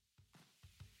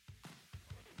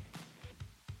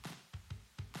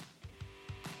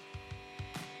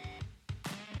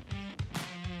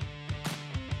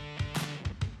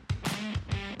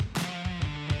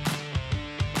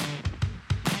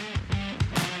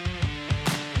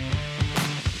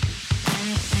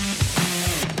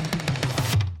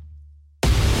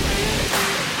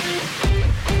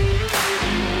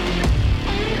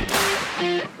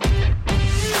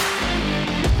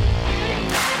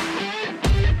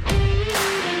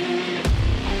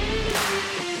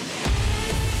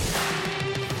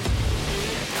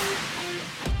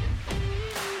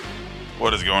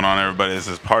What's going on, everybody? This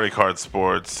is Party Card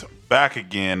Sports back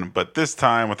again, but this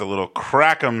time with a little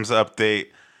Crack'ems update.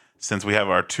 Since we have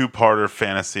our two-parter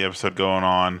fantasy episode going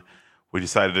on, we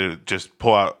decided to just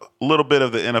pull out a little bit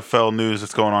of the NFL news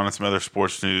that's going on and some other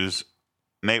sports news.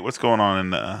 Nate, what's going on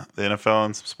in the NFL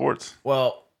and some sports?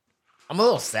 Well, I'm a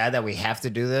little sad that we have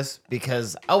to do this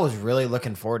because I was really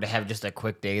looking forward to have just a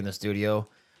quick day in the studio,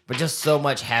 but just so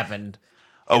much happened.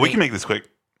 Oh, we can make this quick.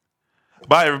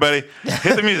 Bye, everybody.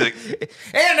 Hit the music.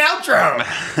 And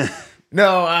outro.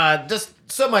 No, just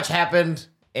so much happened.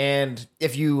 And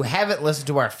if you haven't listened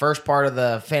to our first part of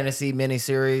the fantasy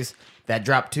mini-series that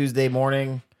dropped Tuesday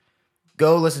morning,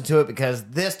 go listen to it because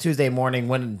this Tuesday morning,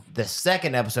 when the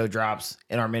second episode drops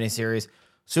in our mini-series,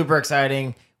 super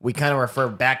exciting. We kind of refer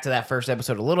back to that first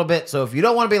episode a little bit. So if you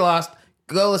don't want to be lost,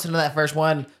 go listen to that first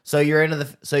one. So you're into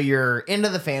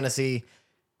the fantasy.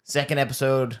 Second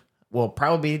episode will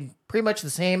probably be pretty much the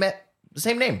same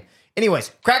name. Anyways,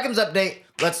 Crack'ems update.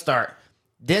 Let's start.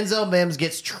 Denzel Mims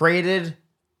gets traded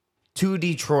to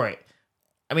Detroit.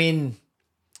 I mean,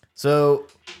 so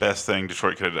best thing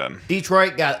Detroit could have done.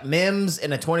 Detroit got Mims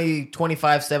in a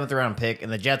 2025 7th round pick, and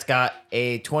the Jets got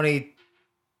a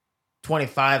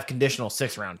 2025 conditional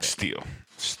 6th round pick. Steal.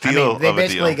 I mean, they of a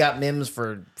basically deal. got Mims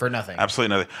for nothing.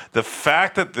 Absolutely nothing. The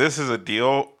fact that this is a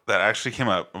deal that actually came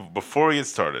up before we get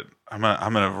started, I'm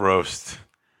gonna roast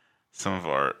some of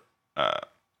our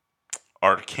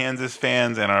Kansas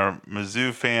fans and our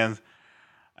Mizzou fans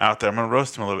out there. I'm gonna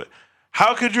roast them a little bit.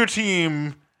 How could your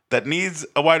team that needs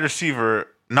a wide receiver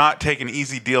not take an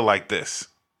easy deal like this?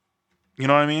 You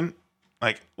know what I mean?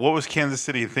 Like, what was Kansas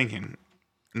City thinking?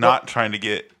 Not trying to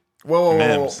get Whoa.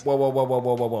 Mims.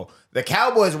 The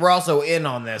Cowboys were also in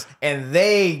on this, and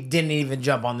they didn't even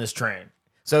jump on this train.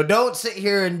 So don't sit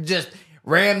here and just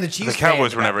ram the Chiefs. The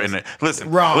Cowboys fans were about never this. in it.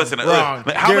 Listen, Wrong.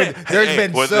 How many? There's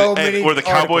been so many Were the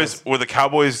Cowboys? articles. Were the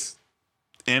Cowboys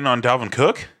in on Dalvin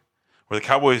Cook? Were the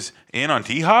Cowboys in on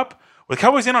D-Hop? Were the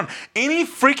Cowboys in on any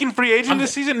freaking free agent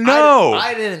this season? No.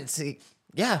 I didn't see.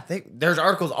 Yeah, there's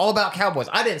articles all about Cowboys.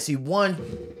 I didn't see one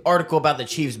article about the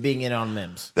Chiefs being in on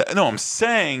Mims. No,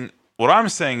 what I'm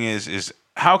saying is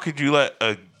how could you let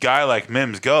a guy like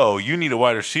Mims go? You need a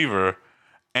wide receiver,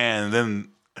 and then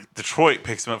Detroit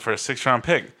picks him up for a 6th round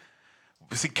pick.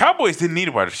 See, Cowboys didn't need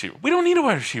a wide receiver. We don't need a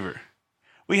wide receiver.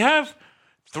 We have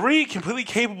 3 completely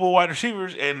capable wide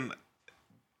receivers and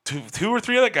two or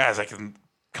three other guys that can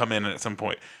come in at some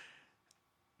point.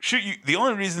 The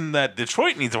only reason that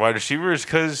Detroit needs a wide receiver is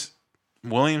because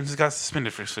Williams got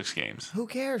suspended for 6 games. Who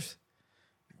cares?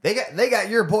 They got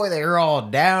your boy. They're all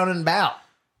down and out.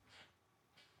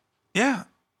 Yeah,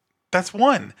 that's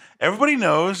one. Everybody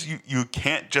knows you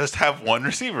can't just have one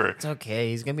receiver. It's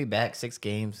okay. He's gonna be back 6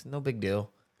 games. No big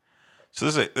deal. So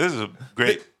this is a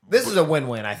great. This is a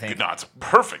win-win, I think. No, it's a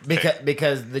perfect pick.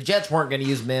 Because the Jets weren't going to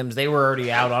use Mims. They were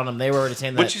already out on him. They were already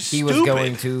saying that Which is he was stupid.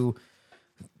 going to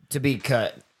be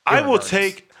cut. I will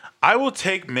irregardless.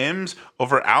 take Mims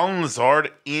over Alan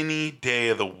Lazard any day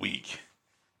of the week.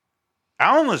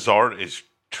 Alan Lazard is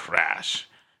trash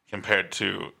compared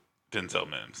to Denzel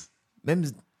Mims.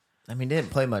 Mims, I mean, didn't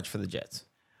play much for the Jets.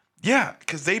 Yeah,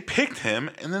 because they picked him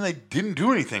and then they didn't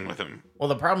do anything with him. Well,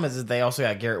 the problem is that they also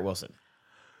got Garrett Wilson.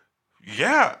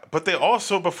 Yeah, but they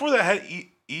also before that had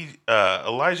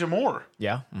Elijah Moore.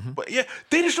 Yeah. Mm-hmm. But yeah,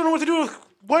 they just don't know what to do with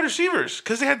wide receivers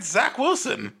because they had Zach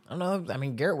Wilson. I don't know. I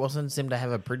mean, Garrett Wilson seemed to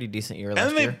have a pretty decent year last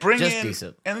And then year. they bring Just in,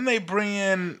 decent. and then they bring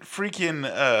in freaking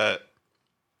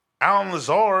Alan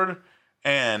Lazard,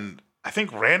 and I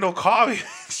think Randall Cobb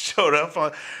showed up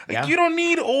on. Yeah. You don't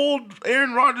need old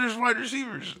Aaron Rodgers wide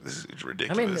receivers. This is I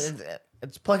ridiculous. mean,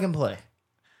 it's plug and play.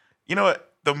 You know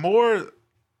what? The more,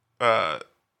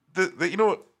 you know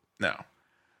what? No,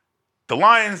 the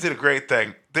Lions did a great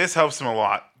thing. This helps them a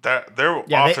lot. Their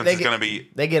offense is going to be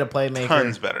They get a playmaker.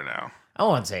 tons better now. I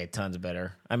won't say tons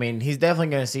better. I mean, he's definitely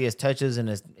going to see his touches in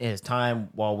his time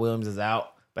while Williams is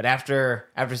out. But after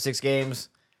 6 games,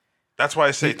 That's why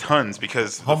I say tons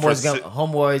because Homeboy's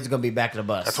going to be back to the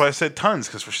bus. That's why I said tons,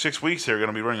 because for 6 weeks they're going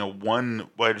to be running a 1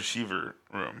 wide receiver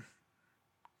room.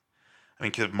 I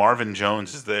mean, because Marvin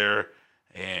Jones is there,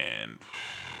 and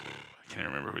I can't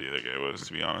remember who the other guy was,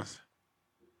 to be honest.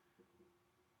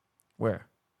 Where?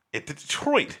 At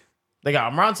Detroit. They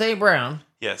got Amon St. Brown,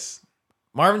 Yes.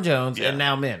 Marvin Jones, Yeah. and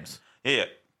now Mims. Yeah.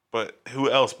 But who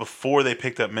else before they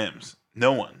picked up Mims?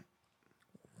 No one.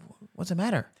 What's the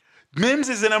matter? Mims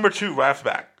is the number 2 right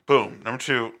back. Boom. Number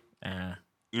 2. Uh,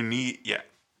 You need, yeah.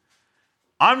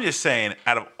 I'm just saying,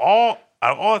 out of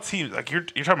all teams, like you're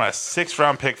talking about a 6th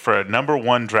round pick for a number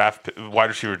 1 wide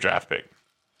receiver draft pick.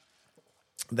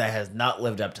 that has not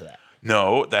lived up to that.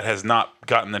 No, that has not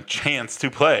gotten the chance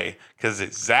to play because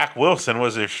Zach Wilson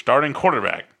was their starting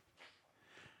quarterback.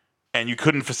 And you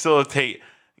couldn't facilitate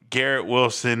Garrett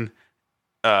Wilson,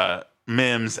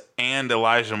 Mims, and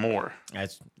Elijah Moore.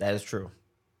 That is true.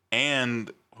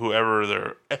 And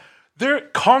whoever they're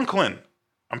Conklin.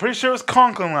 I'm pretty sure it was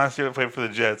Conklin last year that played for the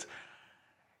Jets.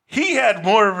 He had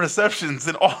more receptions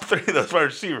than all three of those wide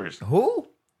receivers. Who?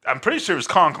 I'm pretty sure it was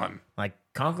Conklin. Like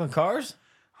Conklin Cars?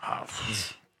 I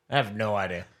have no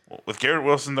idea. With Garrett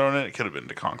Wilson throwing it could have been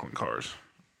to Conklin Cars.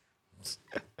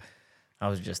 I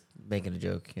was just making a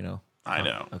joke, you know. I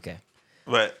know. Okay.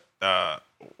 But like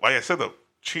I said, the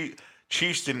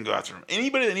Chiefs didn't go after him.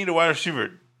 Anybody that needed a wide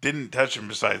receiver didn't touch him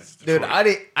besides Dude,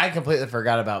 Detroit. I completely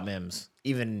forgot about Mims,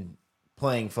 even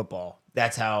playing football.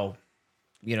 That's how,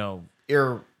 you know,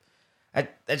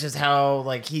 that's just how,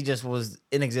 like, he just was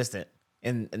inexistent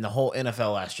in the whole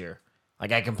NFL last year.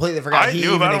 Like, I completely forgot I he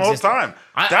knew about even him all the existed.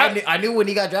 time. I knew when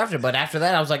he got drafted, but after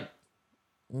that, I was like,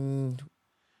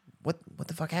 what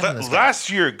the fuck happened to this guy? Last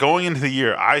year, going into the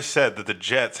year, I said that the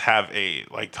Jets have a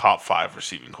top 5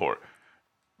 receiving core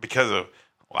because of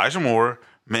Elijah Moore,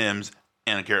 Mims,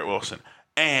 and Garrett Wilson.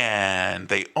 And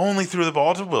they only threw the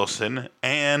ball to Wilson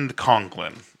and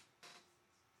Conklin.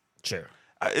 Sure.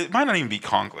 It might not even be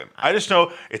Conklin. I just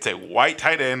know it's a white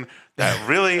tight end that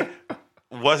really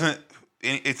wasn't.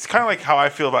 It's kind of like how I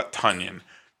feel about Tunyon.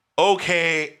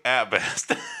 Okay at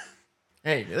best.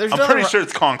 Hey, I'm pretty sure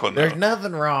it's Conklin. There's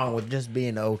nothing wrong with just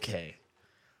being okay.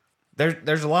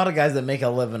 There's a lot of guys that make a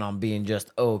living on being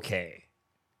just okay,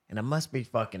 and it must be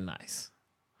fucking nice.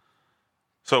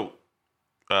 So,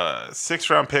 6th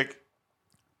round pick,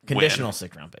 Conditional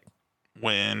 6th round pick.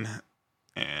 win,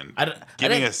 and I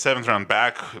giving didn't- a 7th round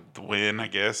back the win, I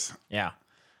guess. Yeah.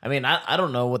 I mean, I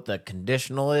don't know what the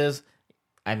conditional is.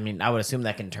 I mean, I would assume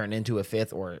that can turn into a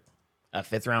 5th or a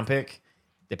 5th round pick,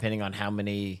 depending on how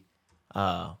many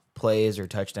plays or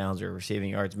touchdowns or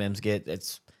receiving yards Mims get.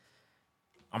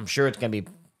 I'm sure it's going to be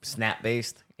snap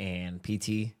based and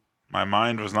PT. My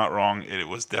mind was not wrong. It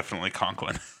was definitely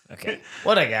Conklin. Okay.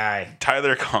 What a guy.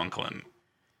 Tyler Conklin.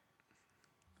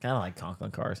 Kind of like Conklin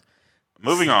Cars.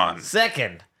 Moving on.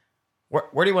 Second.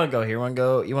 Where do you want to go here? You want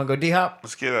to go D-Hop?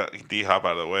 Let's get D-Hop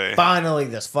out of the way. Finally,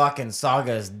 this fucking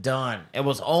saga is done. It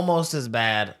was almost as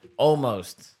bad.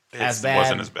 Almost as bad. It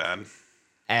wasn't as bad.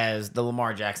 As the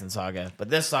Lamar Jackson saga. But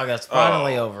this saga is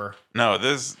finally over. No,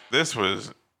 this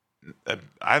was...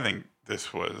 I think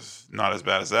this was not as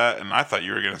bad as that. And I thought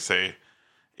you were going to say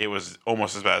it was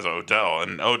almost as bad as Odell.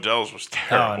 And Odell's was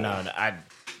terrible. Oh, no.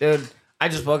 Dude, I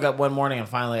just woke up one morning and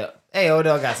finally... Hey,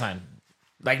 Odell got signed.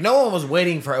 Like, no one was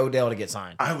waiting for Odell to get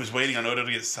signed. I was waiting on Odell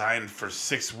to get signed for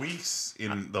 6 weeks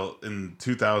in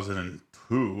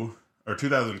 2002 or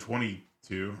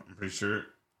 2022. I'm pretty sure.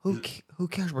 Who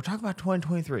cares? We're talking about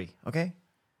 2023, okay?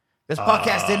 This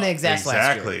podcast didn't exist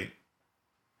last year.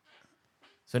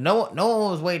 So no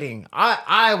one was waiting.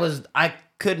 I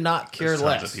could not care There's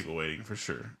less. tons of people waiting for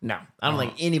sure. No, I don't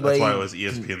think anybody. That's why it was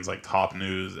ESPN's top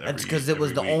news. That's because it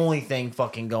was the only thing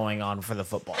fucking going on for the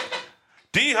football.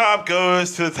 D-Hop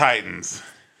goes to the Titans.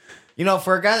 You know,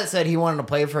 for a guy that said he wanted to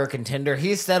play for a contender,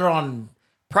 he settled on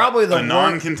probably the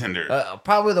non-contender.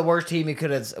 Probably the worst team he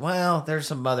could have. Well, there's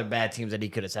some other bad teams that he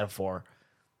could have settled for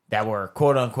that were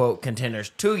quote unquote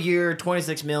contenders. 2-year,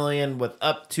 $26 million with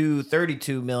up to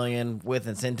 $32 million with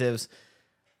incentives.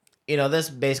 You know, this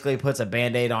basically puts a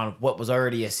Band-Aid on what was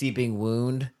already a seeping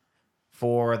wound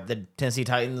for the Tennessee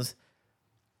Titans.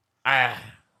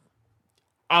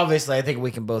 Obviously, I think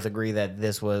we can both agree that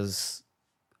this was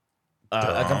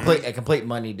a complete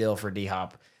money deal for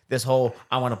D-Hop. This whole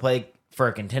I want to play for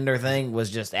a contender thing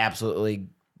was just absolutely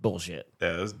bullshit.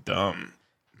 Yeah, it was dumb.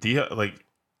 D-Hop,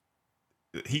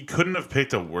 he couldn't have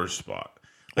picked a worse spot.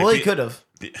 He could have.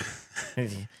 He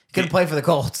couldn't play for the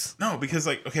Colts. No, because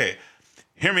okay,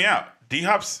 hear me out.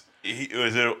 D-Hop's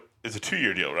it's a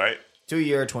 2-year deal, right?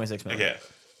 2-year, $26 million. Okay,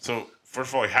 so first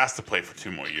of all, he has to play for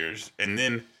 2 more years, and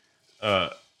then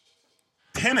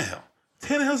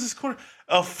Tannehill's his quarterback.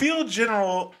 A field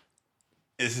general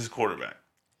is his quarterback.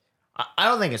 I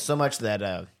don't think it's so much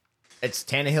that it's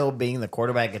Tannehill being the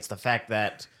quarterback. It's the fact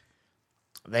that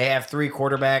they have 3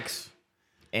 quarterbacks,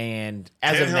 and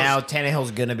as of now,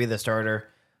 Tannehill's going to be the starter.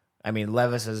 I mean,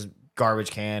 Levis is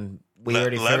garbage can. We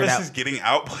already figured out. Levis is getting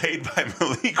outplayed by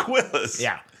Malik Willis.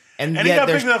 Yeah. And he got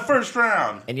picked in the first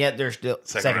round. And yet they're still...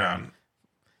 Second round.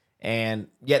 And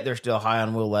yet they're still high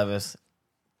on Will Levis.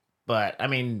 But, I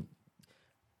mean,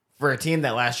 for a team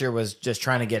that last year was just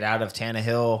trying to get out of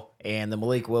Tannehill and the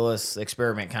Malik Willis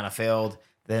experiment kind of failed,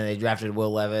 then they drafted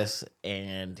Will Levis,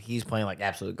 and he's playing like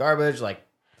absolute garbage, like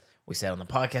we said on the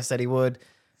podcast that he would.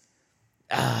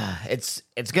 It's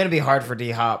going to be hard for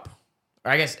D Hop.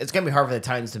 Or I guess it's going to be hard for the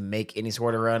Titans to make any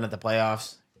sort of run at the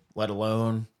playoffs, let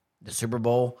alone the Super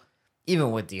Bowl.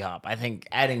 Even with D Hop, I think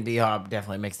adding D Hop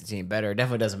definitely makes the team better. It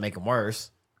definitely doesn't make them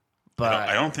worse. But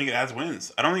I don't think it adds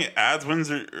wins. I don't think it adds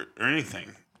wins or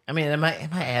anything. I mean, it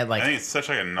might add like I think it's such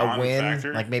like a win,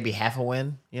 non-factor. like maybe half a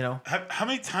win. You know, How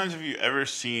many times have you ever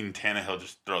seen Tannehill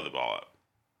just throw the ball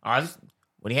up?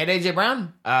 When he had AJ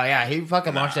Brown, yeah, he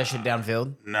fucking launched that shit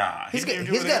downfield. Nah, He's didn't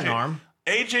got do it with an arm.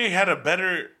 AJ had a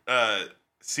better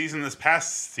season this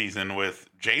past season with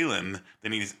Jalen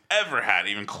than he's ever had,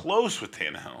 even close with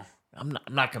Tannehill. I'm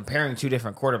not comparing two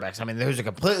different quarterbacks. I mean, those are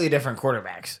completely different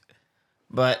quarterbacks.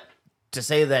 But to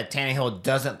say that Tannehill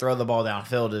doesn't throw the ball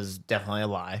downfield is definitely a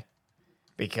lie.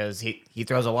 Because he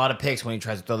throws a lot of picks when he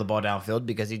tries to throw the ball downfield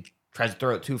because he tries to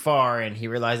throw it too far and he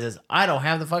realizes, I don't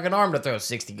have the fucking arm to throw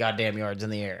 60 goddamn yards in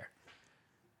the air.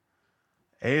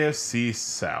 AFC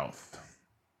South.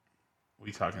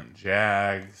 We talking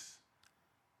Jags,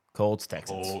 Colts,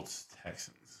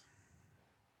 Texans.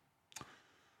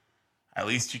 At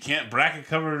least you can't bracket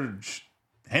cover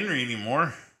Henry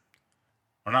anymore.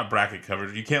 Or not bracket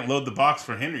covered. You can't load the box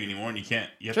for Henry anymore, and you can't.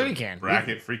 You have to can.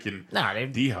 bracket freaking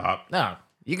dude. D-Hop. No,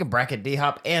 you can bracket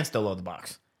D-Hop and still load the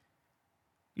box.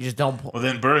 You just don't pull. Well,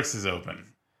 then Burks is open.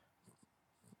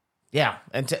 Yeah,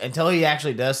 until he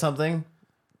actually does something.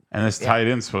 And this tight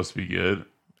end's supposed to be good.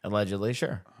 Allegedly,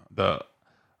 sure. The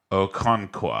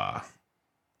Okonkwo.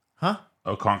 Huh?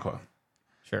 Okonkwo.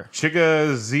 Sure.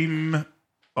 Chigoziem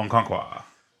Okonkwo.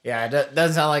 Yeah, it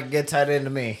doesn't sound like a good tight end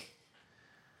to me.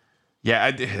 Yeah,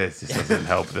 it just doesn't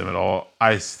help them at all.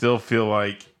 I still feel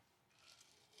like...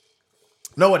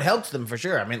 No, it helps them for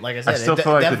sure. I mean, like I said, I still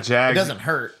feel like the Jags it doesn't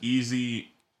hurt.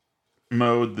 Easy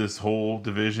mode this whole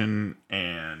division,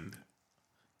 and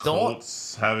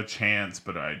Colts have a chance,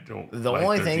 but I don't. The like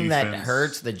only their thing defense. that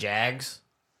hurts the Jags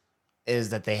is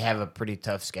that they have a pretty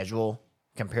tough schedule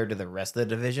compared to the rest of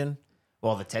the division.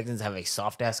 While the Texans have a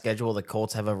soft ass schedule, the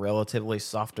Colts have a relatively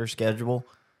softer schedule.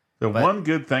 One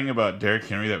good thing about Derrick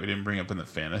Henry that we didn't bring up in the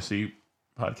fantasy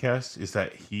podcast is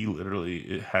that he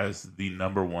literally has the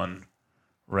number one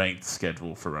ranked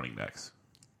schedule for running backs.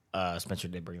 Spencer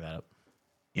did bring that up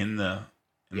in the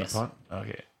yes. pod.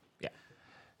 Okay, yeah.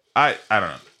 I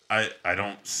don't know. I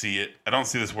don't see it. I don't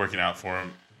see this working out for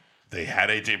him. They had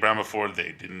AJ Brown before.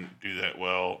 They didn't do that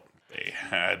well. They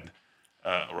had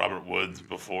Robert Woods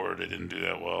before. They didn't do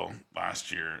that well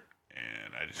last year.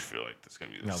 And I just feel like that's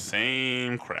going to be the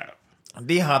same crap.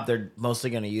 D-Hop, they're mostly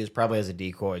going to use probably as a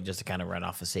decoy just to kind of run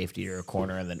off a safety or a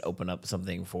corner and then open up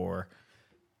something for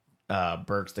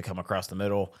Burks to come across the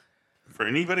middle. For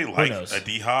anybody like a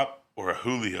D-Hop or a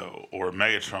Julio or a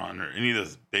Megatron or any of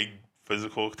those big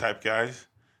physical type guys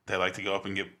that like to go up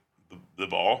and get the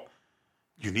ball,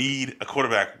 you need a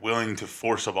quarterback willing to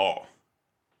force a ball.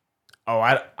 Oh,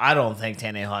 I don't think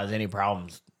Tannehill has any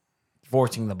problems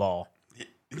forcing the ball.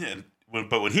 Yeah,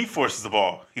 but when he forces the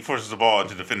ball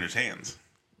into defenders' hands.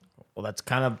 Well, that's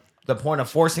kind of the point of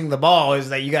forcing the ball is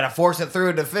that you got to force it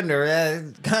through a defender.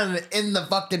 It's kind of in the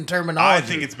fucking terminology. I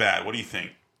think it's bad. What do you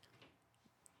think?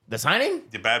 The signing?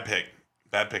 The bad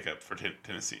pickup for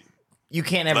Tennessee. You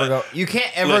can't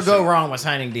ever go wrong with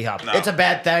signing D-Hop. No. It's a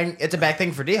bad thing. It's a bad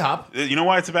thing for D-Hop. You know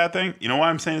why it's a bad thing? You know why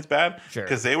I'm saying it's bad? Sure.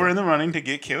 Because they were in the running to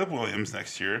get Caleb Williams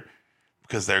next year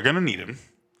because they're going to need him.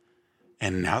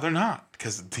 And now they're not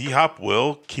because D-Hop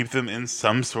will keep them in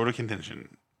some sort of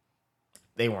contention.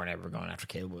 They weren't ever going after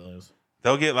Caleb Williams.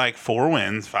 They'll get like 4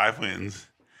 wins, 5 wins,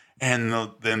 and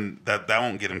then that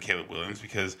won't get them Caleb Williams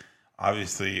because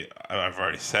obviously I've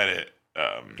already said it.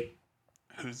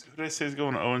 Who did I say is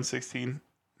going 0-16?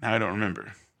 Now I don't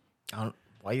remember.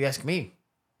 Why you ask me?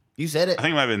 You said it. I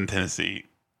think it might have been Tennessee,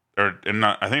 I think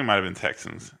it might have been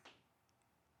Texans.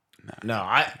 No,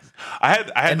 I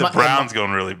had the Browns going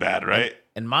really bad, right?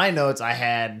 In my notes, I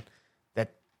had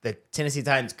that the Tennessee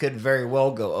Titans could very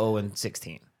well go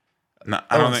 0-16. No,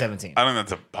 0-17. I don't think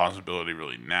that's a possibility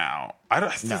really now.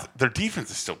 Their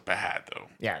defense is still bad though.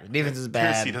 Yeah, the defense is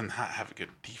bad. Tennessee doesn't have a good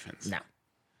defense. No.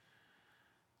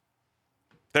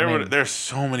 There's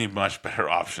so many much better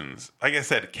options. Like I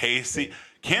said,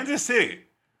 Kansas City.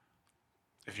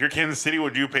 If you're Kansas City,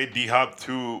 would you pay D-Hop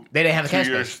They didn't have the cap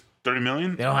space. $30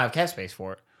 million? They don't have cap space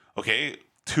for it. Okay,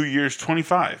 2 years,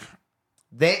 25.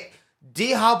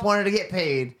 D-Hop wanted to get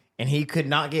paid, and he could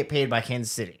not get paid by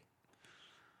Kansas City.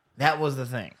 That was the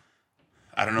thing.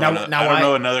 I don't know. I don't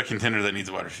know another contender that needs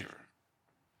a wide receiver.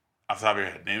 Off the top of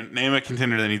your head, name a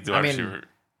contender that needs a wide receiver.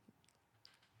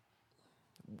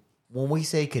 When we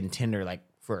say contender, like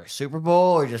for a Super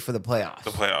Bowl or just for the playoffs?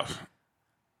 The playoffs.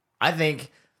 I think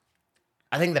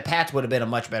the Pats would have been a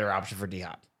much better option for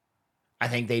D-Hop. I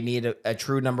think they need a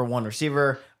true number one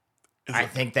receiver. I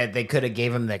think that they could have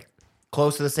gave him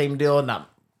close to the same deal, not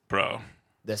Bro,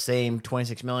 the same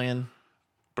 $26 million.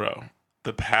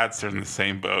 the Pats are in the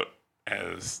same boat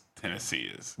as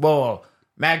Tennessee is. Whoa,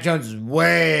 Mac Jones is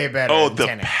way better. Oh, than the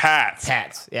Tennessee.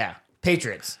 Pats. Yeah.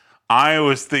 Patriots. I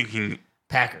was thinking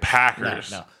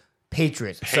Packers. No.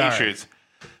 Patriots.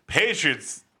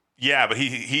 Patriots. Yeah, but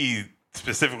he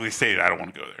specifically stated, I don't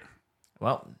want to go there.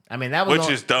 Well, I mean, that was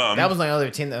is dumb. That was the other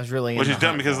team that was really Which is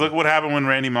dumb because look what happened when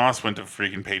Randy Moss went to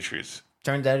freaking Patriots.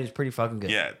 Turns out he's pretty fucking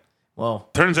good. Yeah. Well,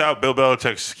 turns out Bill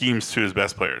Belichick schemes to his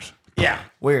best players. Yeah.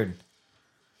 Weird.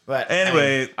 But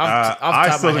anyway,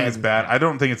 I still think it's bad. I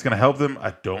don't think it's going to help them.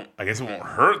 I guess it won't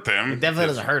hurt them. It definitely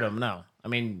doesn't hurt them. No. I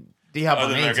mean, D-Hop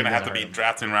other than they're going to have to be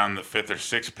drafting around the 5th or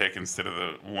 6th pick instead of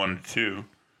the 1 or 2.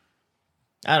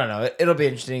 I don't know. It'll be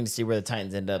interesting to see where the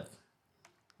Titans end up.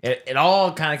 It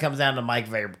all kind of comes down to Mike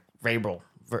Vrabel,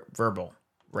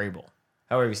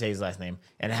 however you say his last name,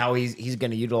 and how he's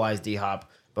going to utilize D-Hop.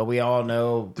 But we all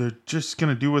know they're just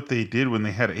going to do what they did when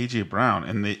they had A.J. Brown,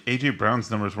 and A.J.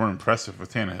 Brown's numbers weren't impressive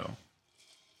with Tannehill.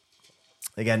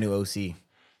 They got a new OC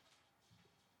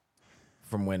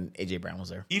from when A.J. Brown was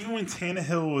there. Even when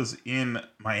Tannehill was in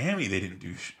Miami, they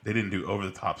didn't do over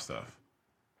the top stuff.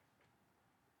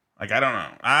 Like I don't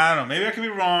know. Maybe I could be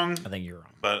wrong. I think you're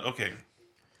wrong. But okay.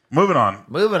 Moving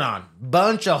on.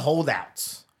 Bunch of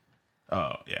holdouts.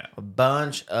 Oh, yeah. A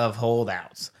bunch of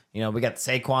holdouts. You know, we got the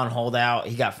Saquon holdout.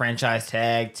 He got franchise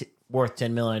tagged, worth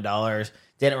 $10 million.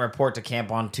 Didn't report to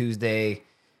camp on Tuesday.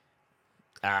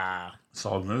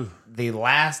 Solid move. The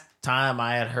last time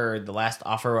I had heard, the last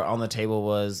offer on the table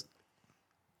was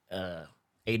a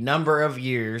number of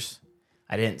years.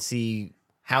 I didn't see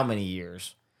how many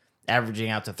years. Averaging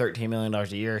out to $13 million a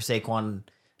year. Saquon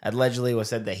allegedly was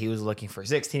said that he was looking for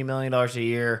 $16 million a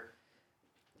year.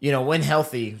 You know, when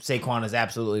healthy, Saquon is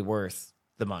absolutely worth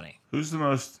the money. Who's the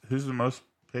most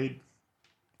paid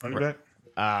running back?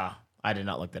 I did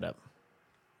not look that up.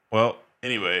 Well,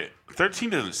 anyway,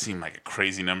 13 doesn't seem like a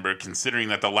crazy number considering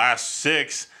that the last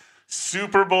 6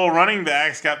 Super Bowl running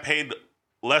backs got paid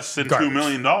less than $2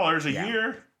 million a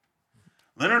year.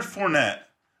 Leonard Fournette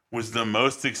was the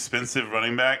most expensive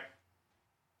running back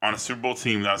on a Super Bowl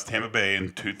team. That was Tampa Bay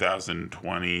in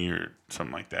 2020 or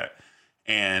something like that.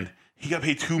 And he got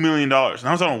paid $2 million. And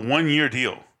that was on a 1-year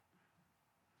deal.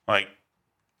 Like,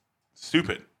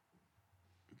 stupid.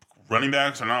 Running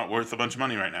backs are not worth a bunch of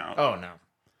money right now. Oh, no.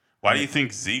 Why do you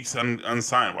think Zeke's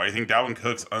unsigned? Why do you think Dalvin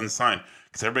Cook's unsigned?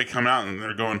 Because everybody come out and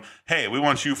they're going, hey, we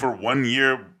want you for 1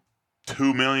 year,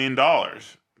 $2 million.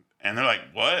 And they're like,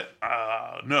 what?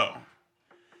 No.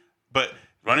 But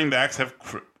running backs have...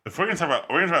 If we're going to talk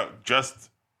about just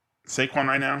Saquon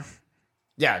right now?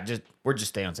 Yeah, we're just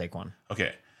staying on Saquon.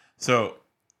 Okay. So,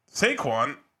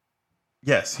 Saquon,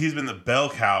 yes, he's been the bell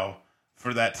cow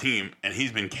for that team, and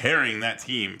he's been carrying that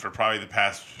team for probably the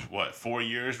past, 4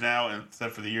 years now,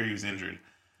 except for the year he was injured.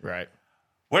 Right.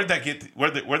 Where'd that get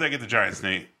the Giants,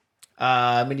 Nate?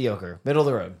 Mediocre. Middle of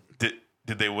the road.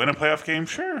 Did they win a playoff game?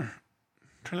 Sure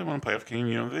they won a playoff game.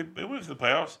 You know, they went to the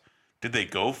playoffs. Did they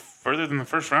go further than the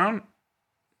first round?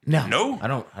 No. I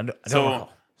don't know.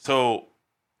 So,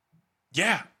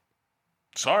 yeah.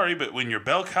 Sorry, but when your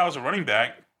bell cow's a running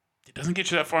back, it doesn't get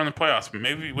you that far in the playoffs.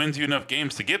 Maybe it wins you enough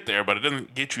games to get there, but it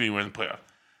doesn't get you anywhere in the playoffs.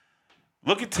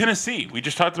 Look at Tennessee. We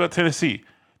just talked about Tennessee.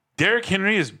 Derrick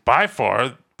Henry is by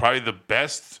far probably the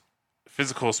best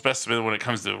physical specimen when it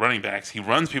comes to running backs. He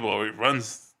runs people over. He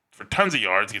runs for tons of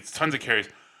yards, gets tons of carries.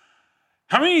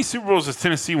 How many Super Bowls has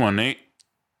Tennessee won, Nate,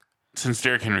 since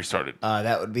Derrick Henry started?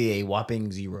 That would be a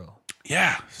whopping 0.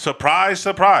 Yeah.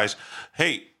 Surprise.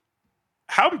 Hey,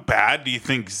 how bad do you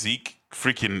think Zeke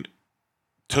freaking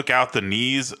took out the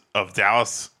knees of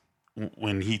Dallas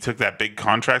when he took that big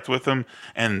contract with them?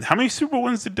 And how many Super Bowl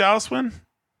wins did Dallas win?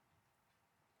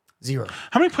 0.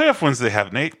 How many playoff wins do they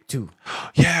have, Nate? 2.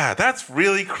 Yeah, that's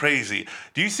really crazy.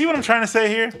 Do you see what I'm trying to say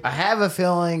here? I have a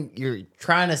feeling you're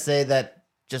trying to say that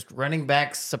just running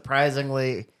backs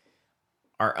surprisingly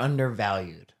are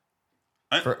undervalued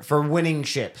for winning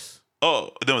ships.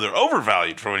 Oh, no, they're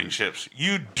overvalued for winning ships.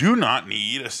 You do not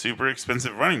need a super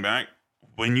expensive running back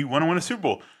when you want to win a Super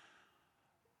Bowl.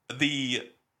 The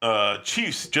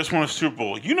Chiefs just won a Super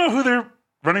Bowl. You know who their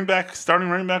starting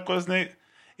running back was, Nate?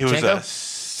 It was a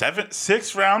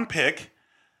 6th round pick,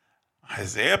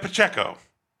 Isaiah Pacheco.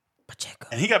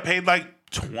 And he got paid like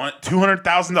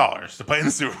 $200,000 to play in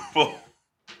the Super Bowl.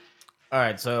 All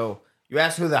right, so you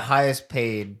asked who the highest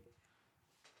paid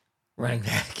running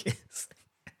back is.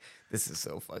 This is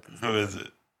so fucking stupid. Who is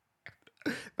it?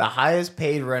 The highest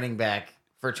paid running back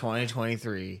for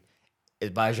 2023 is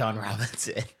Bijan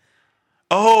Robinson.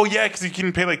 Oh yeah, because you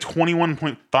can pay like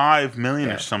 $21.5 million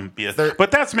Yeah. or some BS.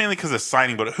 But that's mainly because of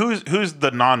signing. But who's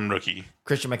the non-rookie?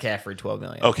 Christian McCaffrey, $12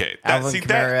 million. Okay, Alvin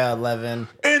Kamara, 11.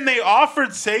 And they offered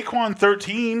Saquon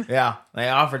 13. Yeah, they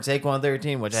offered Saquon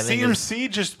 13, which I think is, CMC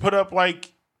just put up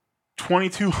like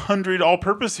 2,200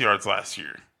 all-purpose yards last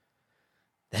year.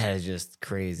 that is just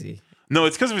crazy. No,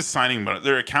 it's because of his signing bonus.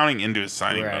 They're accounting into his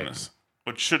signing Right. bonus,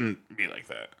 which shouldn't be like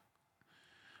that.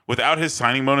 Without his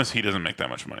signing bonus, he doesn't make that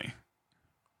much money.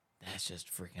 That's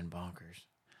just freaking bonkers.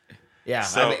 Yeah,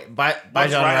 So, I mean, by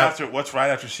What's John right Rob- after? What's right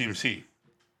after CMC?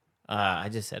 I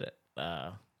just said it.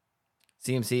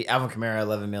 CMC, Alvin Kamara,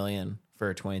 11 million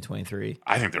for 2023.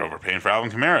 I think they're overpaying for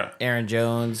Alvin Kamara. Aaron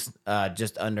Jones,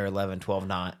 just under 11, 12,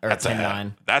 9, or That's 10, a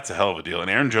 9. that's a hell of a deal. And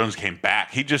Aaron Jones came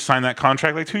back. He just signed that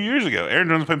contract like 2 years ago. Aaron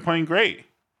Jones has been playing great.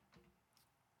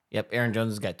 Yep, Aaron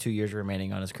Jones has got 2 years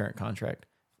remaining on his current contract.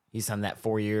 He signed that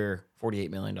 4-year,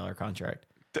 $48 million contract.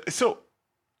 So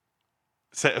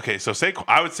Saquon,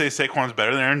 I would say Saquon's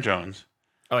better than Aaron Jones.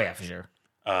 Oh, yeah, for sure.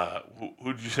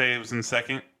 Who did you say was in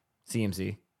second?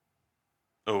 CMC.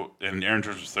 Oh, and Aaron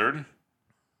Jones was third?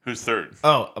 Who's third?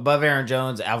 Oh, above Aaron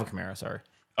Jones, Alvin Kamara, sorry.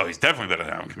 Oh, he's definitely better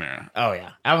than Alvin Kamara. Oh,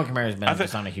 yeah. Alvin Kamara's been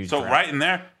just on a huge So track. right in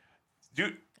there,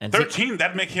 dude, And 13,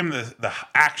 that'd make him the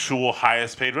actual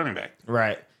highest paid running back.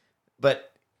 Right.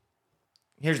 But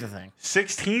here's the thing.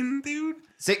 16, dude?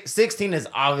 16 is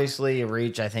obviously a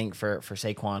reach, I think, for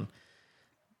Saquon.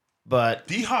 But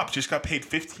D-Hop just got paid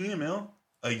 $15 million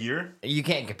a year. you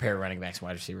can't compare running backs and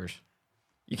wide receivers.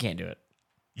 You can't do it.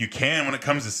 You can when it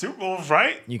comes to Super Bowls,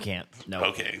 right? You can't. No.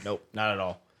 Okay. Nope. Not at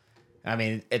all. I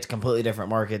mean, it's completely different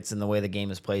markets and the way the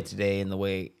game is played today and the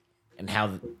way and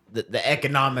how the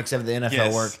economics of the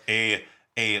NFL work.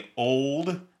 A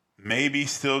old, maybe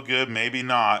still good, maybe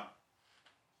not,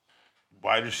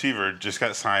 wide receiver just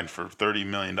got signed for $30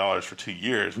 million for 2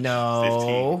 years. which is 15.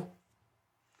 No.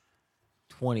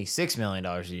 $26 million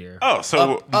a year. Oh,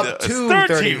 so Up it's to $13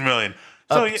 30 million.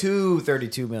 So Up to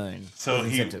 $32 million So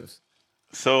with he- incentives.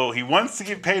 So he wants to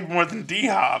get paid more than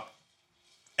D-Hop,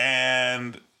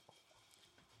 and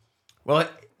Well,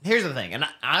 here's the thing, and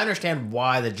I understand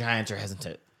why the Giants are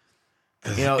hesitant.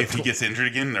 You know, if he gets injured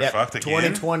again, they're Yep, fucked again.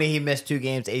 2020, he missed 2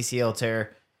 games, ACL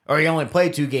tear. Or he only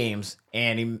played 2 games,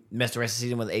 and he missed the rest of the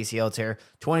season with ACL tear.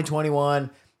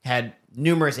 2021 had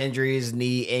numerous injuries,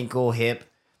 knee, ankle, hip.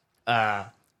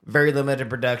 Very limited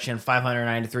production,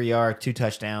 593 yards, 2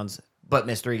 touchdowns, but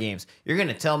missed 3 games. You're going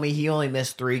to tell me he only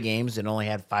missed 3 games and only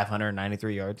had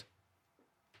 593 yards?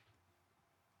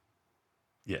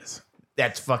 Yes.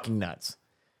 That's fucking nuts.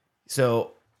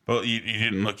 So, But you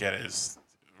didn't look at his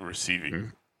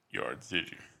receiving yards, did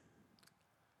you?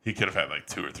 He could have had like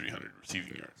 200 or 300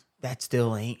 receiving yards. that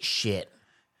still ain't shit.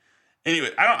 Anyway,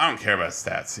 I don't care about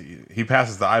stats. He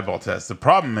passes the eyeball test. The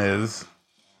problem is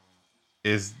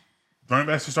running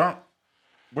backs just aren't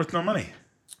worth no money.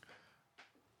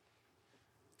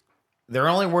 They're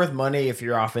only worth money if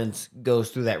your offense goes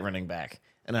through that running back.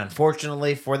 And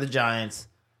unfortunately for the Giants,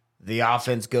 the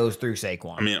offense goes through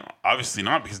Saquon. I mean, obviously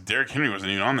not, because Derrick Henry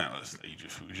wasn't even on that list that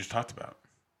we just talked about.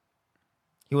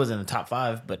 He wasn't in the top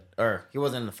 5, or he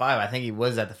wasn't in the 5. I think he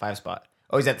was at the 5 spot.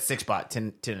 Oh, he's at the 6 spot,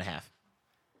 10.5.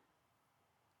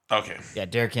 Okay. Yeah,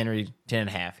 Derrick Henry,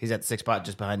 10.5. He's at the 6 spot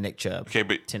just behind Nick Chubb. Okay,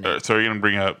 but 10. so are you going to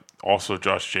bring up also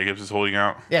Josh Jacobs is holding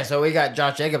out? Yeah, so we got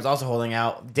Josh Jacobs also holding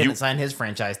out. Didn't sign his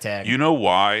franchise tag. You know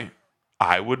why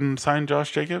I wouldn't sign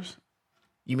Josh Jacobs?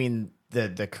 You mean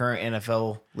the current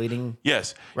NFL leading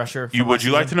Yes. rusher? Would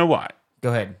you like to know why?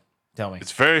 Go ahead. Tell me.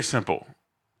 It's very simple.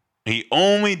 He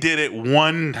only did it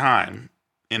one time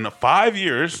in the 5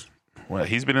 years well,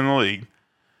 he's been in the league.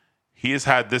 He has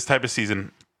had this type of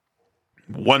season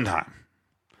one time.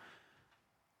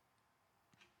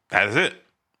 That is it.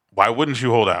 Why wouldn't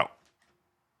you hold out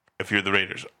if you're the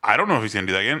Raiders? I don't know if he's going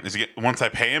to do that again. Once I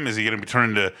pay him, is he going to be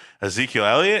turned into Ezekiel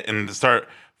Elliott and start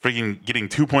freaking getting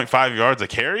 2.5 yards a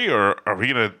carry? Or are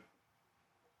we going to...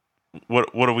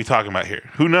 What are we talking about here?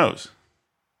 Who knows?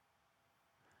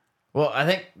 Well, I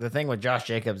think the thing with Josh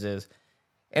Jacobs is,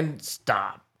 and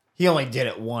stop. He only did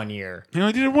it 1 year. He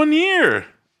only did it 1 year.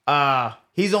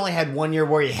 He's only had 1 year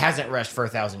where he hasn't rushed for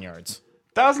 1,000 yards.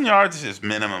 1,000 yards is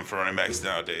minimum for running backs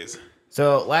nowadays.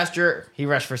 So last year he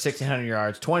rushed for 1,600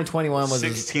 yards. 2021 was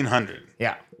 1,600.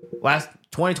 yeah.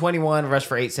 2021 rushed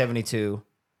for 872.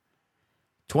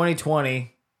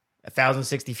 2020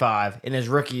 1,065. In his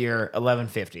rookie year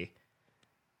 1,150.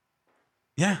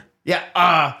 Yeah.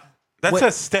 Yeah. That's Wait.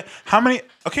 a step. How many?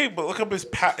 Okay, but look up his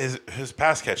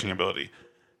pass catching ability.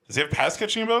 Does he have pass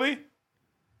catching ability?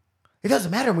 It doesn't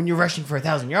matter when you're rushing for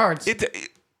 1,000 yards.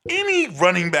 Any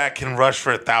running back can rush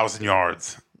for 1,000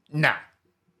 yards. No.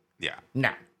 Yeah.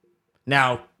 No.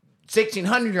 Now,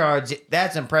 1,600 yards,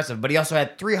 that's impressive, but he also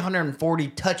had 340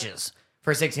 touches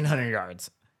for 1,600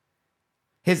 yards.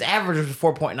 His average was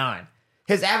 4.9.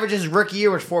 His average his rookie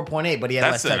year was 4.8, but he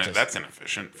had less touches. That's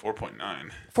inefficient.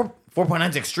 4.9. 4.9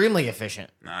 is extremely efficient.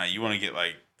 Nah, you want to get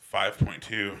like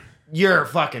 5.2. You're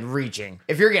fucking reaching.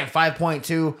 If you're getting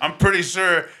 5.2, I'm pretty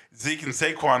sure Zeke and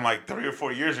Saquon like 3 or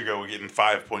 4 years ago were getting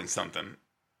 5 point something.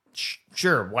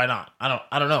 sure, why not?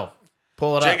 I don't know.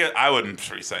 Pull it up. I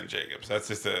wouldn't resign Jacobs. That's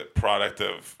just a product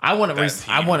of. I wouldn't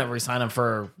resign him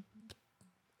for.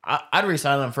 I'd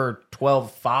resign him for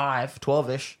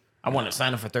 12-ish. I wouldn't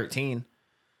sign him for 13.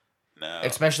 No.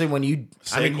 Especially when you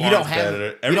Saquon's don't have better.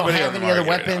 you don't Everybody have on the any other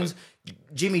market weapons.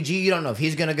 Jimmy G, you don't know if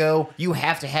he's gonna go. You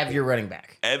have to have your running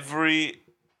back. Every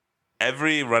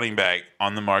running back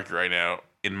on the market right now,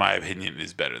 in my opinion,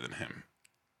 is better than him.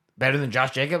 Better than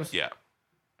Josh Jacobs? Yeah.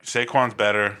 Saquon's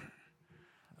better.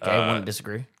 Okay, I wouldn't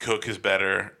disagree. Cook is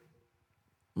better.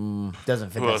 Doesn't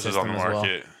fit Who that else is on system the as well.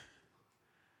 market?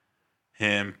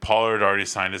 Him. Pollard already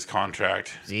signed his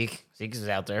contract. Zeke is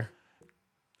out there.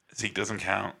 Zeke doesn't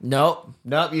count. Nope.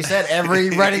 You said every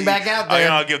running back out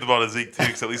there. I'll give the ball to Zeke too,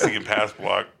 because at least he can pass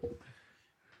block.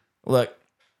 Look,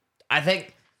 I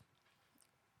think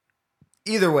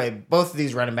either way, both of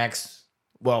these running backs.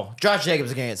 Well, Josh Jacobs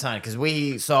is going to get signed because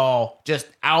we saw just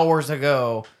hours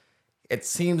ago. It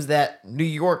seems that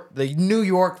the New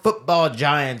York Football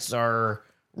Giants are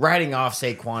writing off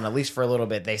Saquon at least for a little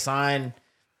bit. They signed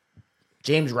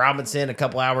James Robinson a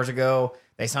couple hours ago.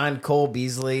 They signed Cole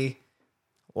Beasley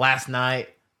last night.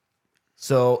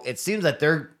 So it seems that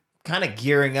they're kind of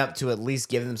gearing up to at least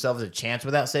give themselves a chance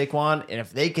without Saquon. And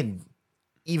if they can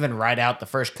even ride out the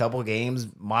first couple games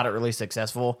moderately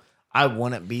successful, I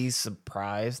wouldn't be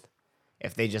surprised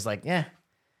if they just GTFO.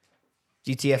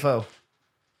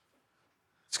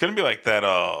 It's gonna be like that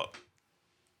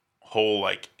whole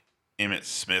like Emmitt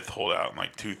Smith holdout in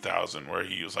like 2000, where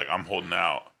he was like, "I'm holding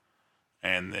out,"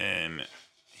 and then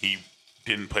he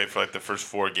didn't play for like the first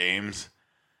 4 games,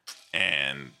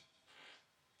 and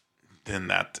then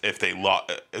that if they lost,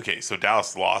 so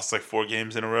Dallas lost like 4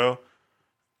 games in a row.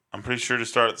 I'm pretty sure to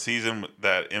start the season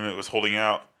that Emmitt was holding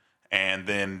out, and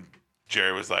then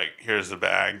Jerry was like, "Here's the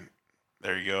bag,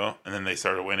 there you go," and then they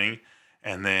started winning,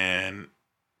 and then.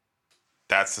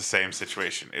 That's the same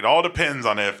situation. It all depends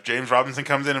on if James Robinson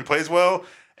comes in and plays well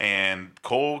and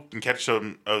Cole can catch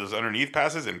some of those underneath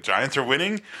passes and Giants are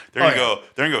winning. They're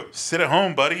gonna go, sit at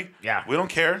home, buddy. Yeah. We don't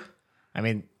care. I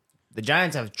mean, the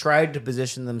Giants have tried to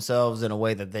position themselves in a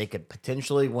way that they could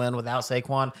potentially win without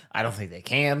Saquon. I don't think they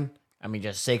can. I mean,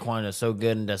 just Saquon is so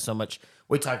good and does so much.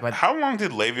 We talked about How long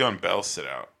did Le'Veon Bell sit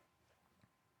out?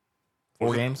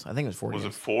 4 games. I think it was 4 games.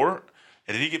 Was it 4?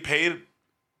 And did he get paid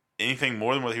anything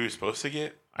more than what he was supposed to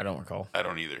get? I don't recall. I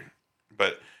don't either.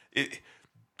 But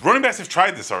running backs have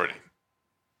tried this already.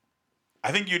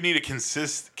 I think you need a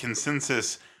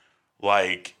consensus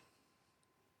like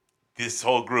this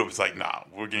whole group is like, nah,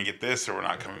 we're going to get this or we're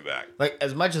not coming back. Like,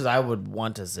 as much as I would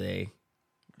want to say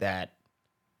that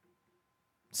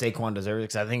Saquon deserves it,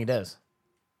 because I think he does.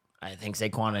 I think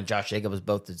Saquon and Josh Jacobs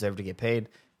both deserve to get paid.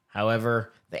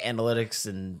 However, the analytics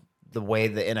and the way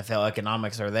the NFL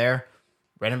economics are there,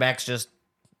 running backs just,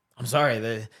 I'm sorry,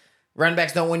 the running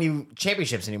backs don't win you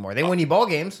championships anymore. They win you ball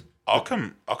games. I'll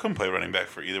come play running back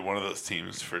for either one of those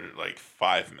teams for like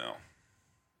 $5 million.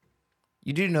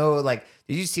 You do know, like,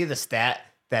 did you see the stat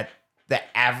that the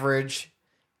average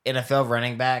NFL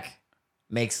running back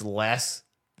makes less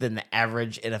than the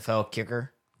average NFL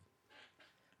kicker?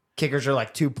 Kickers are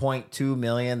like 2.2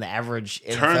 million. The average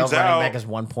NFL running back is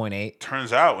 1.8.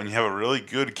 Turns out when you have a really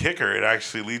good kicker, it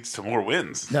actually leads to more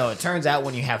wins. No, it turns out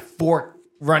when you have 4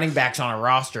 running backs on a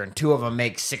roster and 2 of them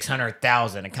make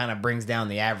 600,000, it kind of brings down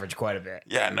the average quite a bit.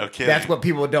 Yeah, no kidding. That's what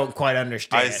people don't quite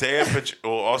understand.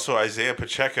 Isaiah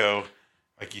Pacheco,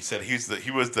 like you said,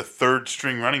 he was the 3rd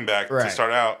string running back to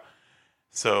start out.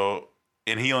 So,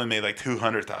 and he only made like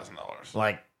 $200,000.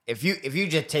 Like if you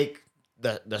just take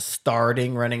the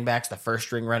starting running backs, the first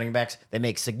string running backs, they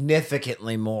make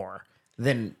significantly more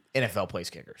than NFL place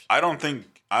kickers. I don't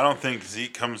think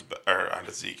Zeke comes back, or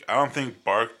not Zeke. I don't think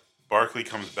Barkley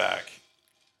comes back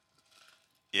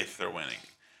if they're winning.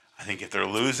 I think if they're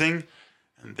losing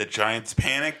and the Giants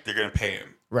panic, they're going to pay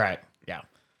him. Right. Yeah.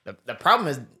 The problem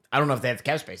is, I don't know if they have the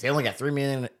cap space. They only got $3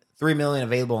 million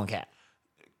available in cap.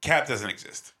 Cap doesn't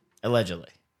exist. Allegedly.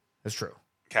 That's true.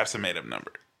 Cap's a made-up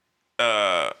number.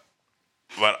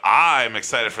 But I'm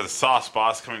excited for the Sauce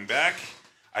Boss coming back.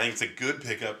 I think it's a good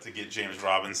pickup to get James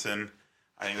Robinson.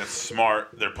 I think that's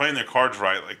smart. They're playing their cards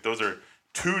right. Like, those are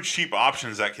 2 cheap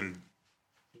options that can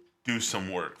do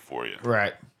some work for you.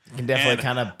 Right. You can definitely And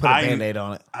kind of put a Band-Aid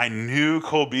on it. I knew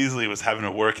Cole Beasley was having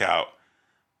a workout,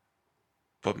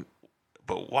 but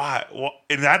why? Well,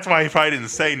 and that's why he probably didn't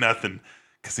say nothing,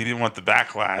 because he didn't want the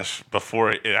backlash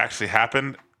before it actually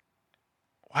happened.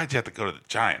 Why'd you have to go to the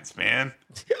Giants, man?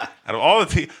 Out of all the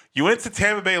teams, you went to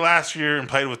Tampa Bay last year and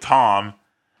played with Tom,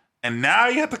 and now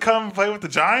you have to come and play with the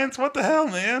Giants? What the hell,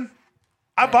 man?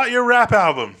 I bought your rap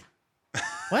album.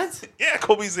 What? Yeah,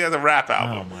 Cole Beasley has a rap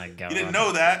album. Oh, my God. You didn't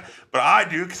know that, but I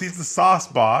do, because he's the sauce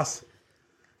boss.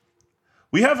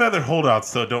 We have other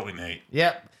holdouts, though, don't we, Nate?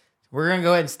 Yep. We're going to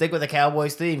go ahead and stick with the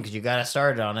Cowboys theme because you got us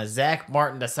started on it. Zach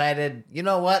Martin decided, you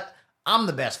know what? I'm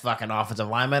the best fucking offensive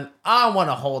lineman. I want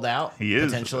to hold out. He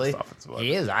is potentially. the best offensive lineman.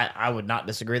 He is. I would not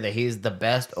disagree that he's the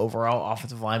best overall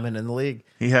offensive lineman in the league.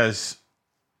 He has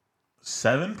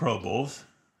 7 Pro Bowls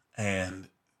and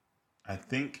I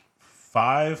think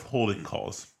 5 holding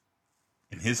calls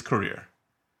in his career.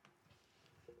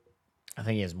 I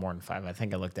think he has more than 5. I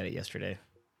think I looked at it yesterday.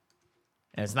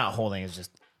 And it's not holding. It's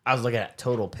just, I was looking at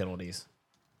total penalties.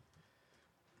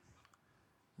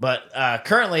 But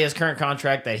currently, his current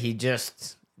contract that he's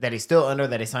still under,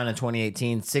 that he signed in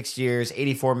 2018, 6 years,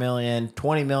 $84 million,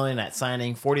 $20 million at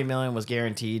signing, $40 million was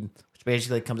guaranteed, which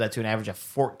basically comes out to an average of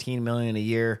 $14 million a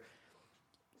year.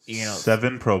 You know,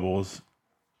 7 Pro Bowls,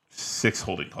 6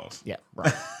 holding calls. yeah,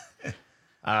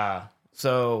 right.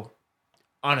 So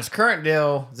on his current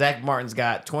deal, Zach Martin's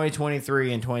got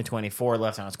 2023 and 2024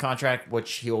 left on his contract,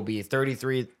 which he will be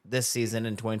 33 this season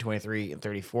in 2023 and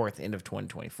 34 at the end of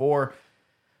 2024.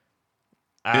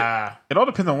 It all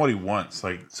depends on what he wants.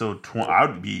 Like, so I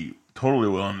would be totally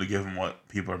willing to give him what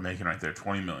people are making right there,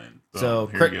 $20 million. So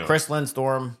Chris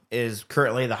Lindstorm is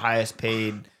currently the highest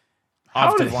paid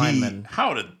offensive lineman.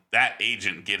 How did that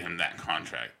agent get him that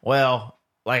contract? Well,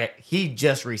 like he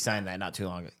just re-signed that not too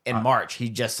long ago. In March, he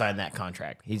just signed that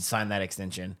contract. He signed that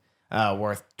extension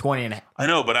worth 20 and a half. I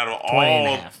know, but out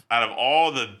of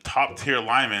all the top tier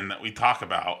linemen that we talk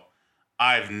about,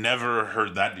 I've never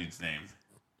heard that dude's name.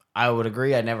 I would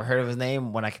agree. I never heard of his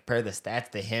name. When I compare the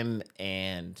stats to him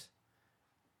and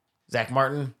Zach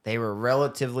Martin, they were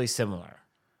relatively similar.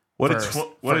 What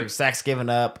for did sacks given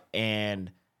up and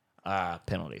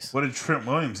penalties. What did Trent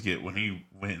Williams get when he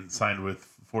went and signed with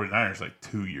 49ers like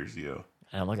 2 years ago?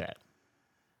 I don't look at it.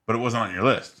 But it wasn't on your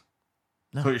list.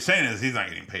 No. So what you're saying is he's not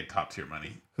getting paid top tier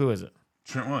money. Who is it?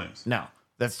 Trent Williams. No.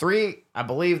 I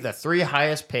believe the 3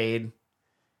 highest paid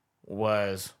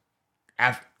was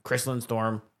Chris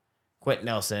Lindstorm, Quentin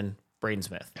Nelson, Braden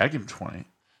Smith. I give him 20.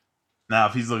 Now,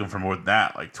 if he's looking for more than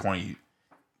that, like 20,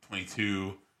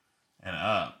 22 and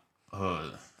up,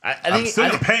 I'm still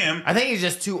going to pay him. I think he's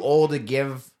just too old to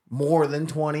give more than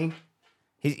 20.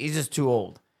 He's just too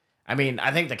old. I mean,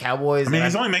 I think the Cowboys... I mean,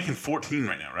 he's only making 14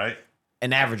 right now, right?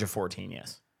 An average of 14,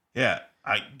 yes. Yeah.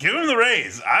 Give him the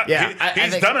raise.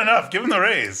 He's think, done enough. Give him the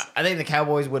raise. I think the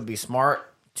Cowboys would be smart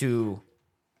to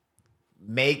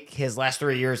make his last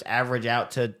 3 years average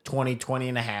out to 20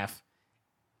 and a half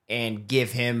and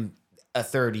give him a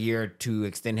third year to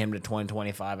extend him to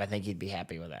 2025. I think he'd be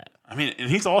happy with that. I mean, and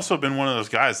he's also been one of those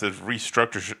guys that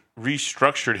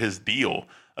restructured his deal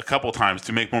a couple times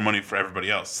to make more money for everybody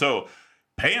else. So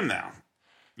pay him now.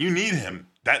 You need him.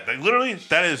 That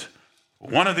is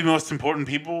one of the most important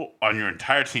people on your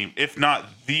entire team, if not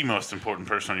the most important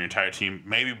person on your entire team.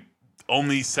 Maybe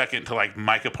only second to like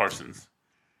Micah Parsons.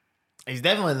 He's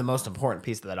definitely the most important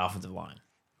piece of that offensive line.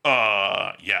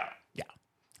 Yeah. Yeah.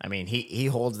 I mean, he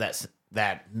holds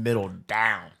that middle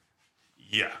down.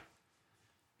 Yeah.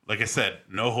 Like I said,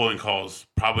 no holding calls,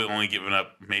 probably only giving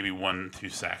up maybe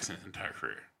 1-2 sacks in his entire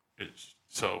career.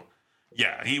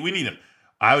 We need him.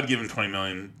 I would give him $20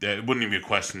 million. It wouldn't even be a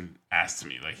question asked to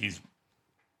me. Like, he's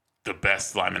the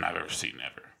best lineman I've ever seen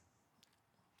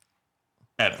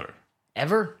ever.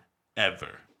 Ever.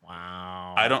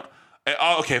 Wow. I don't.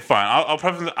 Okay, fine.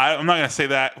 I'm not going to say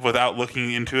that without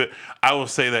looking into it. I will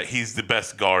say that he's the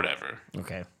best guard ever.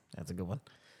 Okay, that's a good one.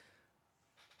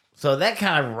 So that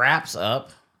kind of wraps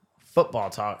up football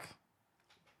talk.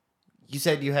 You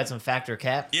said you had some factor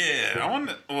cap? Yeah,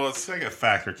 it's like a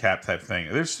factor cap type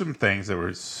thing. There's some things that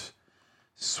were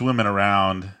swimming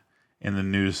around in the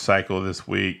news cycle this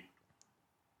week.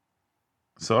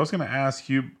 So I was going to ask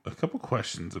you a couple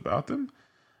questions about them.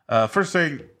 First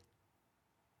thing,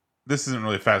 this isn't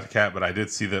really a factor cap, but I did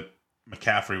see that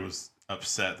McCaffrey was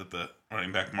upset that the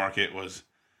running back market was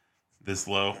this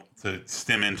low to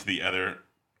stem into the other,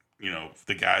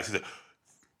 the guys.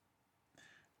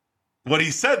 What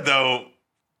he said, though,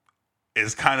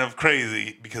 is kind of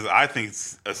crazy because I think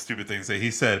it's a stupid thing to say. He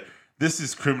said, "This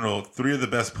is criminal. 3 of the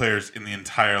best players in the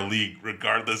entire league,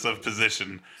 regardless of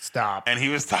position." Stop. And he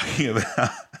was talking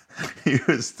about He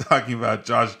was talking about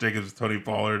Josh Jacobs, Tony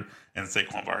Pollard, and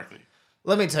Saquon Barkley.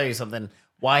 Let me tell you something.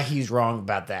 Why he's wrong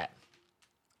about that.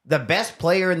 The best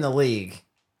player in the league,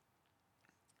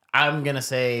 I'm gonna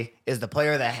say, is the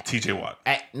player that TJ Watt.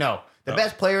 The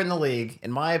best player in the league,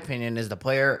 in my opinion, is the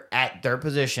player at their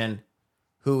position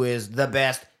who is the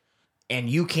best, and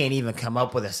you can't even come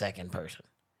up with a second person.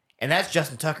 And that's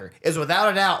Justin Tucker. Is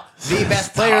without a doubt the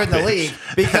best player in the league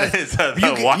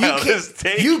because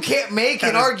you can't make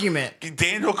an argument.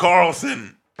 Daniel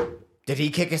Carlson. Did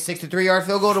he kick a 63-yard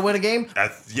field goal to win a game? I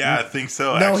think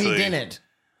so. No, actually. he didn't.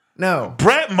 No.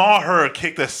 Brett Maher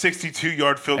kicked a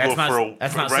 62-yard field goal right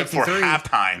 63. for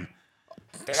halftime.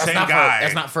 Same guy.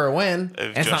 That's not for a win.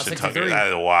 It's not 63. That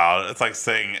is wild. It's like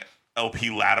saying LP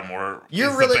Lattimore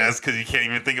is the best because you can't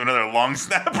even think of another long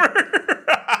snapper.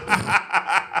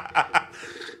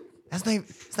 It's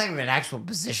not even an actual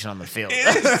position on the field.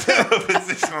 It is still a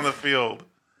position on the field.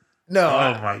 No.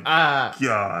 Oh my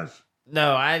gosh.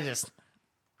 No,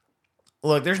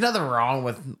 look. There's nothing wrong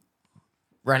with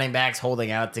running backs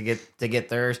holding out to get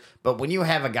theirs, but when you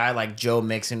have a guy like Joe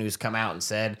Mixon who's come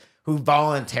out and who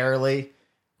voluntarily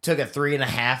took a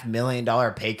 $3.5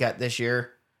 million pay cut this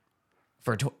year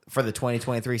for the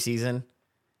 2023 season.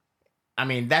 I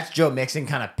mean, that's Joe Mixon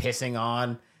kind of pissing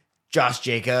on Josh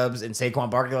Jacobs and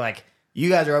Saquon Barkley. Like, you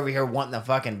guys are over here wanting the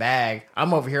fucking bag.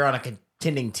 I'm over here on a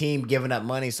contending team giving up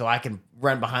money so I can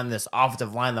run behind this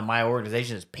offensive line that my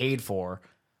organization is paid for.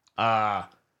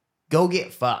 Go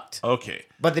get fucked. Okay.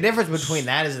 But the difference between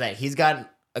that is that he's got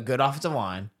a good offensive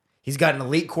line. He's got an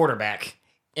elite quarterback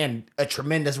and a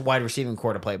tremendous wide receiving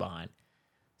core to play behind.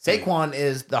 Saquon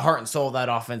is the heart and soul of that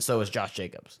offense. So is Josh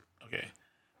Jacobs. Okay.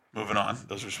 Moving on.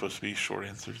 Those are supposed to be short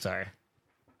answers. Sorry.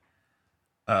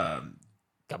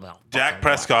 Dak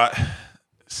Prescott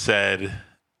said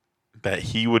that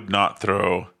he would not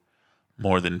throw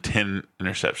more than 10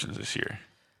 interceptions this year.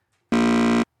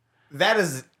 That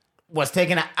was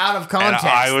taken out of context.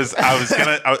 And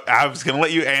I was gonna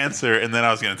let you answer, and then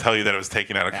I was gonna tell you that it was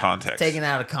taken out of context. Taken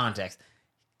out of context.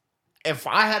 If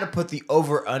I had to put the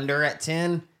over under at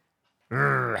 10,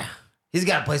 he's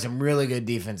got to play some really good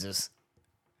defenses.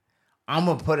 I'm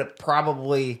gonna put it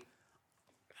probably.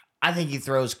 I think he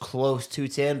throws close to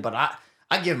 10, but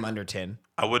I give him under 10.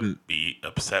 I wouldn't be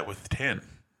upset with 10.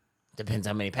 Depends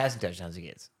how many passing touchdowns he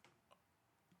gets.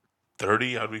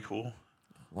 30, I'd be cool.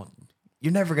 Well,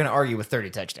 you're never going to argue with 30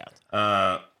 touchdowns.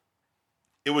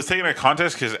 It was taken out of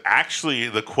context because actually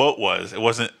the quote was, it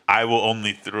wasn't, I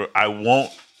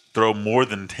won't throw more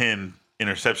than 10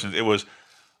 interceptions. It was,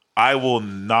 I will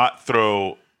not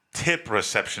throw tip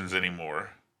receptions anymore.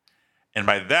 And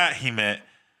by that, he meant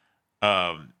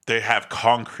they have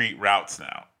concrete routes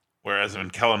now. Whereas in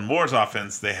Kellen Moore's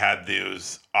offense, they had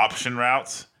those option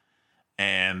routes.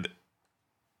 And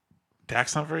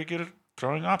Dak's not very good at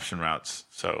throwing option routes.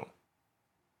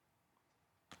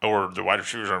 Or the wide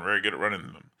receivers aren't very good at running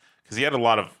them. Because he had a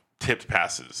lot of tipped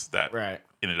passes that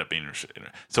ended up being intercepted.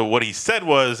 So what he said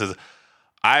was,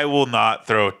 I will not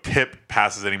throw tip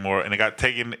passes anymore. And it got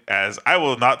taken as, I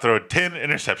will not throw 10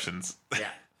 interceptions.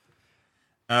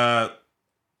 Yeah.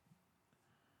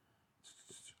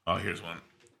 Here's one.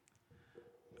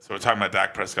 So we're talking about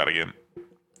Dak Prescott again.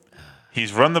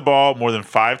 He's run the ball more than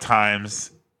 5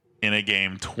 times in a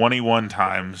game, 21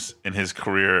 times in his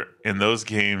career. In those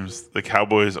games, the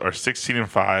Cowboys are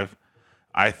 16-5.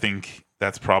 I think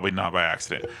that's probably not by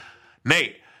accident.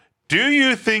 Nate, do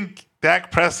you think Dak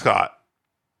Prescott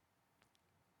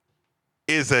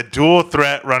is a dual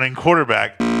threat running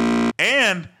quarterback?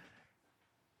 And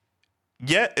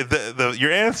yet,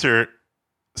 your answer,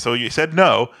 so you said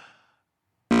no.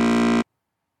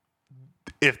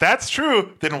 If that's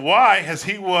true, then why has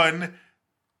he won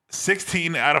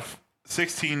 16 out of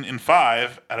 16 and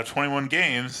 5 out of 21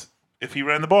 games if he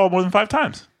ran the ball more than 5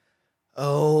 times?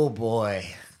 Oh boy.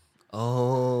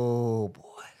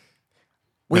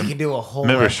 We can do a whole.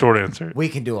 Remember, short answer. We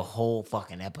can do a whole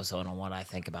fucking episode on what I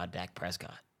think about Dak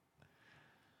Prescott.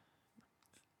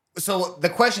 So the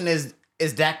question is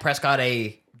Dak Prescott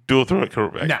a dual threat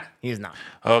quarterback? No, he is not.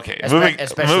 Okay,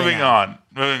 moving on.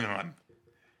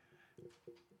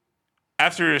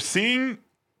 After seeing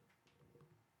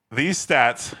these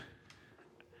stats,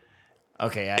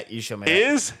 okay, you show me.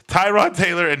 Is Tyrod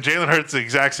Taylor and Jalen Hurts the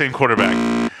exact same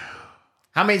quarterback?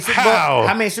 How many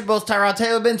Super Bowls Tyrod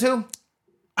Taylor been to?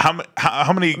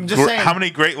 How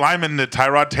many great linemen did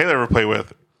Tyrod Taylor ever play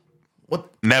with?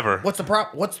 What? Never. What's the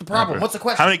problem? Never. What's the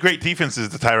question? How many great defenses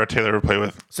did Tyrod Taylor ever play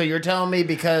with? So you're telling me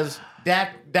because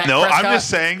Dak no, Prescott I'm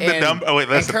just saying the number. Oh wait,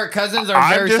 and Kirk Cousins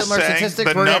are very similar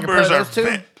statistics. The numbers are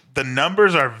the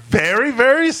numbers are very,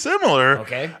 very similar.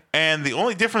 Okay. And the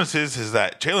only difference is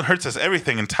that Jalen Hurts has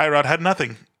everything and Tyrod had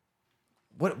nothing.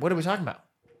 What are we talking about?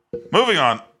 Moving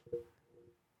on.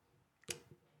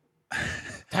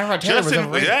 Tyrod Taylor was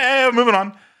overrated. Moving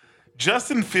on.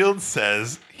 Justin Fields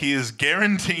says he is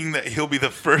guaranteeing that he'll be the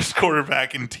first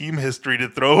quarterback in team history to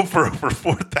throw for over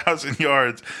 4,000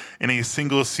 yards in a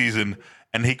single season.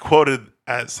 And he quoted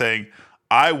as saying,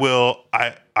 I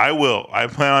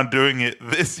plan on doing it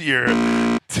this year.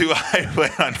 I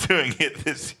plan on doing it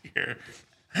this year.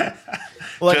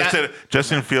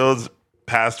 Justin Fields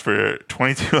passed for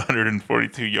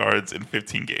 2,242 yards in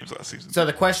 15 games last season. So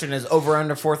the question is over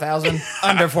under 4,000?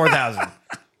 Under 4,000.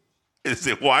 Is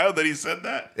it wild that he said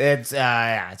that?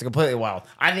 It's completely wild.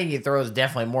 I think he throws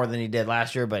definitely more than he did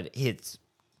last year, but he's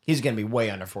going to be way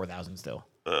under 4,000 still.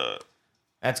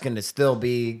 That's going to still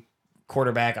be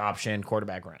quarterback option,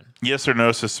 quarterback run. Yes or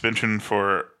no suspension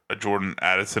for a Jordan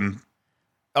Addison?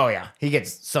 Oh, yeah. He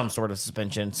gets some sort of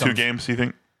suspension. 2 games, you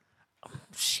think?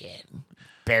 Shit.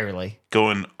 Barely.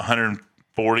 Going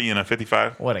 140 and a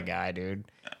 55? What a guy, dude.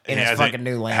 In his fucking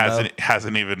new Lambo.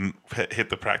 Hasn't even hit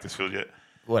the practice field yet.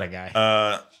 What a guy.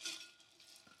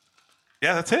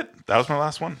 Yeah, that's it. That was my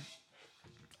last one.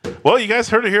 Well, you guys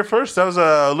heard it here first. That was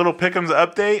a little Pick'ems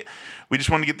update. We just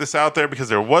wanted to get this out there because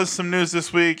there was some news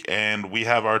this week, and we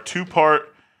have our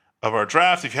 2-part of our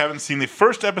draft. If you haven't seen the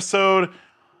first episode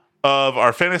of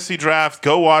our fantasy draft,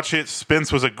 go watch it.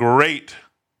 Spence was a great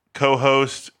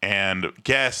co-host and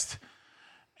guest,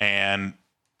 and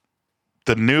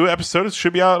the new episode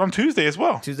should be out on Tuesday as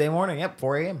well. Tuesday morning, yep,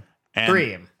 4 a.m. And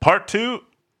 3 a.m. Part 2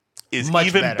 is Much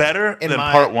even better than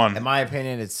part 1. In my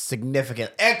opinion, it's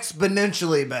significant,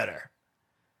 exponentially better.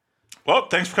 Well,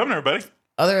 thanks for coming, everybody.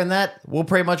 Other than that, we'll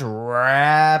pretty much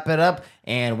wrap it up,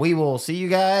 and we will see you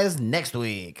guys next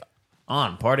week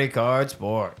on Party Card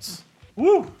Sports.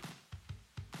 Woo!